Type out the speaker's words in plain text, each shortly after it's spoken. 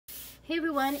Hey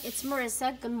everyone, it's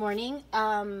Marissa. Good morning.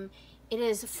 It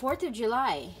is 4th of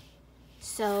July.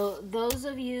 So those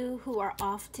of you who are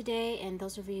off today and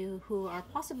those of you who are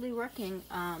possibly working,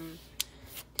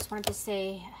 just wanted to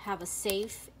say have a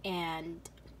safe and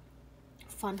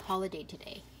fun holiday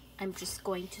today. I'm just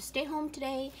going to stay home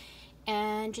today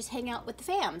and just hang out with the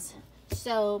fams.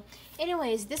 So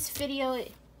anyways, this video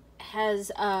has,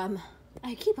 I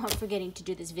keep on forgetting to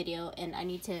do this video and I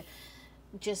need to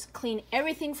just clean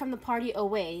everything from the party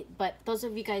away. But those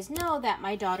of you guys know that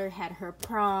my daughter had her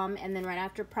prom, and then right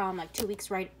after prom, like 2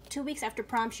 weeks after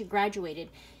prom, she graduated,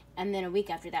 and then a week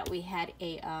after that we had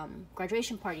a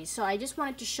graduation party. So I just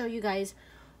wanted to show you guys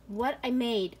what I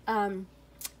made.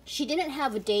 She didn't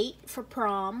have a date for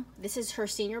prom. This is her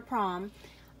senior prom,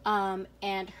 and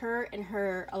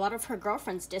a lot of her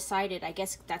girlfriends decided, I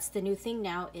guess that's the new thing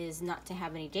now, is not to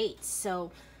have any dates.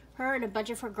 So her and a bunch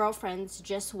of her girlfriends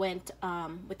just went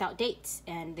without dates,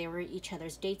 and they were each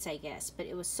other's dates, I guess. But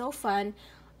it was so fun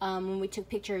when we took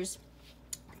pictures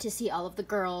to see all of the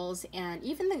girls, and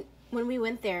even when we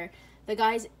went there,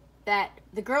 the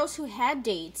girls who had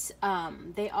dates,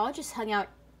 they all just hung out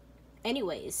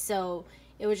anyways. So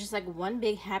it was just like one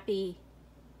big happy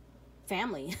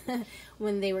family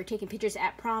when they were taking pictures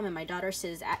at prom. And my daughter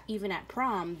says even at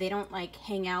prom they don't like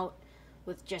hang out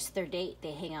with just their date,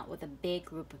 they hang out with a big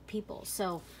group of people.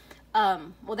 So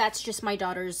well, that's just my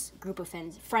daughter's group of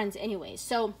friends anyway.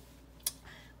 So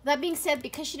that being said,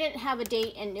 because she didn't have a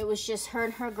date and it was just her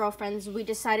and her girlfriends, we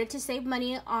decided to save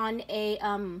money on a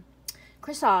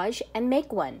corsage and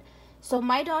make one. So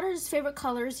my daughter's favorite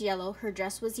color is yellow. Her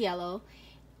dress was yellow,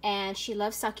 and she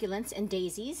loves succulents and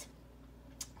daisies.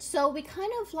 So we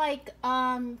kind of like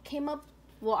I came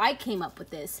up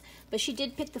with this, but she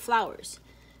did pick the flowers.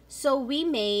 So we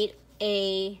made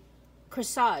a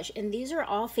corsage, and these are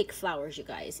all fake flowers, you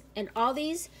guys. And all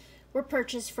these were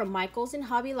purchased from Michael's and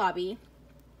Hobby Lobby,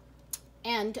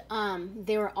 and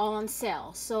they were all on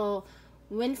sale. So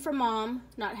win for mom,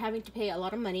 not having to pay a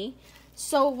lot of money.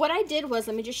 So what I did was,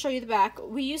 let me just show you the back.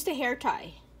 We used a hair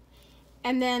tie,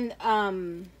 and then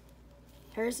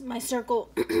here's my circle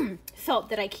felt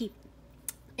that I keep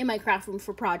in my craft room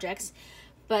for projects.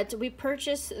 But we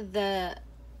purchased the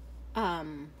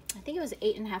I think it was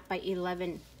 8.5 by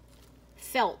 11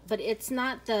 felt, but it's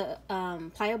not the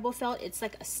pliable felt, it's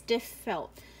like a stiff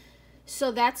felt.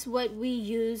 So that's what we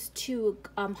used to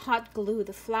hot glue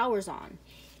the flowers on.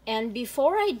 And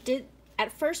before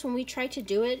at first when we tried to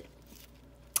do it,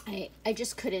 I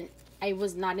just couldn't. I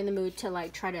was not in the mood to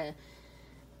like try to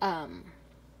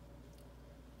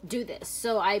do this.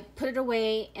 So I put it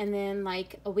away, and then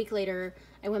like a week later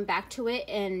I went back to it,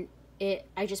 and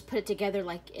I just put it together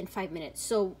like in 5 minutes.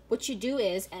 So what you do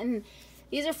is, and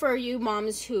these are for you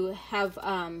moms who have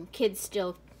kids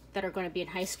still that are going to be in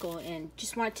high school, and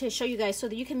just wanted to show you guys so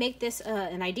that you can make this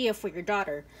an idea for your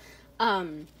daughter.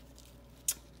 Oh,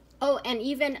 and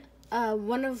even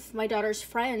one of my daughter's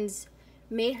friends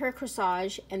made her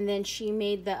corsage, and then she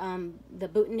made the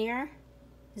boutonniere,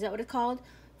 is that what it's called,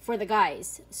 for the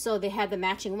guys. So they had the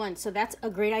matching one. So that's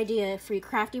a great idea for you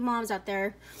crafty moms out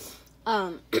there.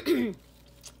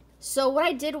 So what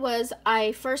I did was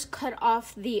I first cut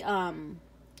off the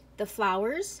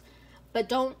flowers, but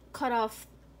don't cut off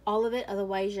all of it,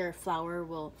 otherwise your flower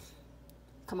will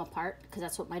come apart, because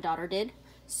that's what my daughter did.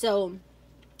 So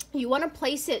you want to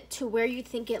place it to where you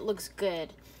think it looks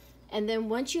good, and then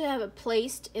once you have it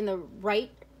placed in the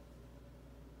right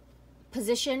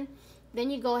position, then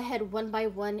you go ahead one by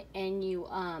one and you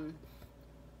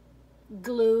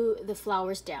glue the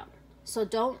flowers down. So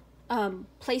don't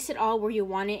place it all where you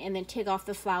want it and then take off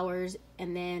the flowers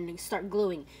and then start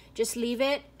gluing. Just leave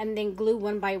it and then glue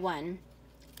one by one,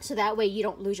 so that way you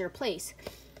don't lose your place.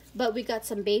 But we got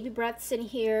some baby breaths in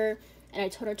here, and I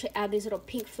told her to add these little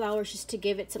pink flowers just to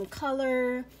give it some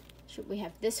color. We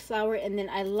have this flower, and then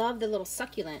I love the little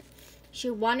succulent. She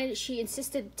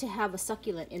insisted to have a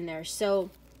succulent in there. So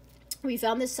we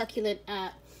found this succulent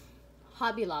at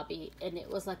Hobby Lobby, and it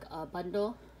was like a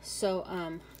bundle.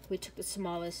 So we took the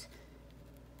smallest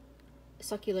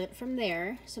succulent from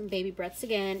there, some baby breaths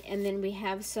again, and then we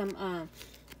have some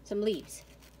leaves,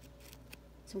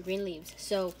 some green leaves.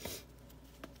 So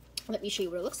let me show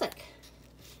you what it looks like.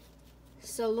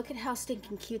 So look at how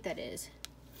stinking cute that is,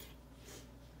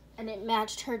 and it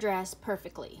matched her dress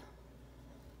perfectly.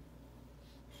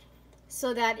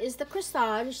 So that is the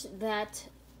corsage that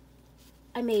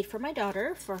I made for my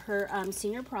daughter for her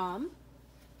senior prom.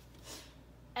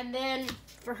 And then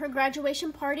for her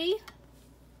graduation party,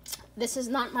 this is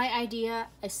not my idea.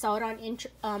 I saw it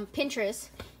on Pinterest,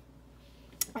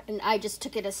 and I just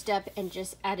took it a step and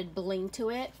just added bling to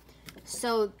it.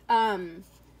 So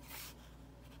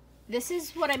this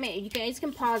is what I made. You guys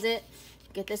can pause it,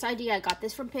 get this idea. I got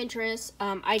this from Pinterest.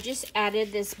 I just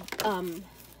added this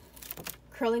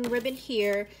curling ribbon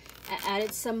here. I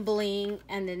added some bling,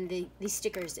 and then these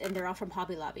stickers, and they're all from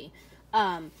Hobby Lobby.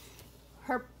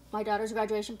 My daughter's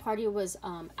graduation party was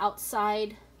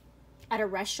outside at a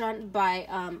restaurant by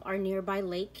our nearby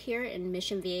lake here in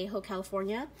Mission Viejo,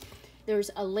 California.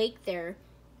 There's a lake there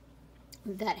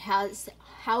that has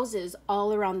houses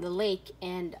all around the lake,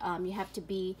 and you have to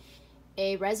be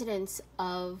a resident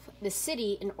of the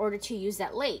city in order to use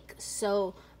that lake.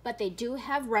 So, but they do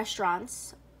have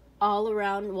restaurants all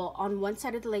around. Well, on one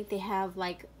side of the lake they have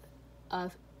like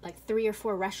 3 or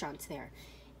 4 restaurants there,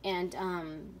 and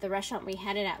the restaurant we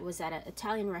had it at was at an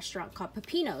Italian restaurant called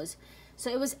Peppino's. So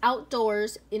it was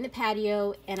outdoors in the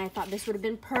patio, and I thought this would have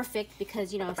been perfect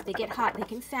because, you know, if they get hot, they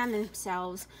can fan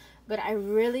themselves. But I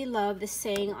really love the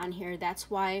saying on here.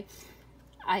 That's why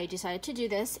I decided to do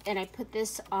this, and I put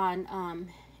this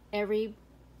on every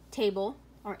table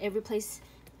or every place,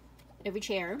 every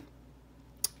chair.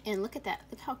 And look at that.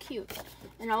 Look how cute.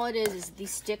 And all it is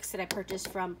these sticks that I purchased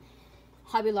from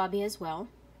Hobby Lobby as well.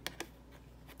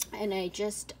 And I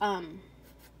just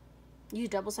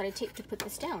used double-sided tape to put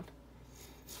this down.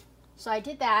 So I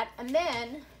did that, and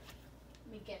then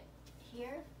let me get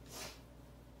here.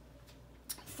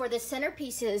 For the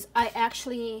centerpieces, I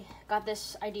actually got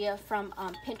this idea from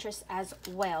Pinterest as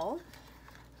well.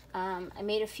 I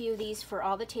made a few of these for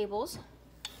all the tables.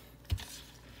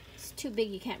 It's too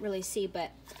big, you can't really see, but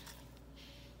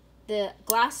the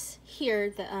glass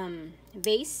here, the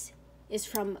vase, is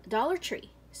from Dollar Tree.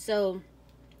 So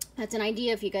that's an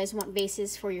idea if you guys want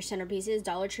vases for your centerpieces.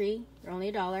 Dollar Tree, they're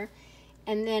only $1.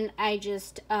 And then I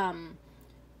just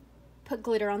put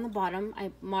glitter on the bottom. I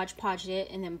Mod Podged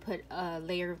it and then put a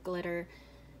layer of glitter,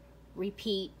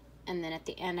 repeat, and then at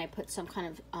the end I put some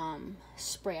kind of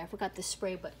spray. I forgot the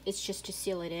spray, but it's just to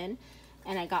seal it in.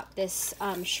 And I got this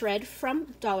shred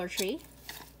from Dollar Tree.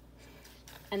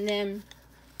 And then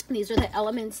these are the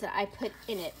elements that I put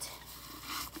in it.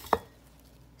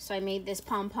 So I made this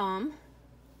pom-pom.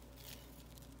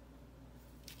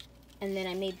 And then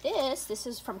I made this. This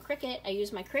is from Cricut. I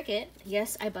used my Cricut.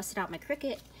 Yes, I busted out my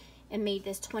Cricut and made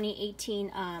this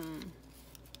 2018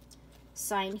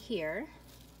 sign here.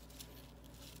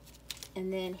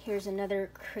 And then here's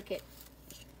another Cricut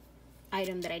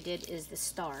item that I did, is the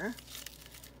star.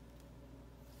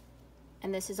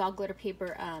 And this is all glitter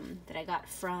paper that I got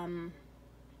from,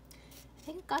 I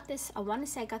think I got this, I want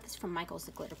to say I got this from Michael's,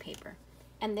 the glitter paper.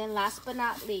 And then last but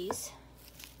not least,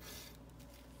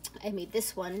 I made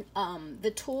this one.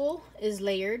 The tool is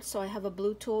layered, so I have a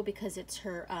blue tool because it's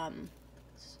her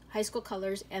high school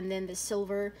colors, and then the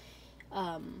silver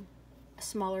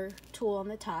smaller tool on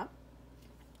the top.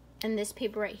 And this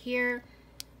paper right here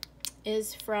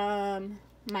is from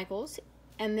Michael's.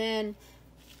 And then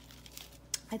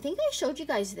I think I showed you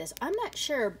guys this, I'm not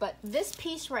sure, but this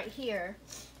piece right here,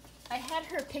 I had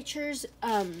her pictures,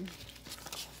 I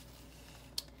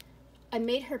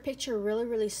made her picture really,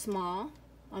 really small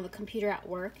on the computer at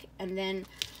work, and then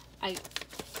I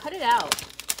cut it out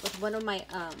with one of my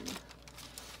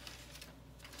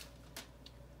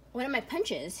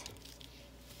punches,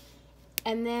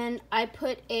 and then I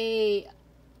put a,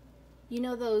 you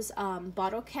know those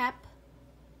bottle cap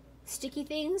sticky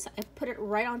things, I put it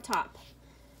right on top.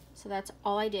 So that's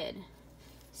all I did.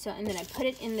 So, and then I put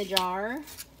it in the jar,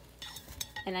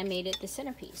 and I made it the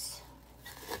centerpiece.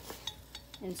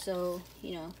 And so,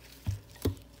 you know,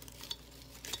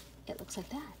 it looks like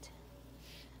that.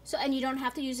 So, and you don't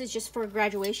have to use this just for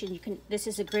graduation. You can, this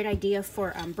is a great idea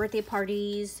for birthday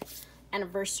parties,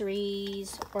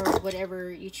 anniversaries, or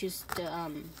whatever you choose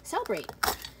to celebrate.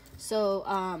 So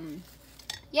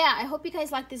yeah, I hope you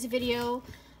guys like this video,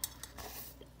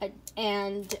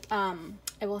 and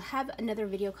I will have another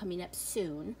video coming up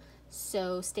soon,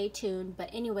 so stay tuned.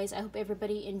 But anyways, I hope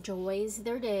everybody enjoys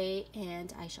their day,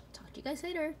 and I shall talk to you guys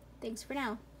later. Thanks for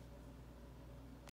now.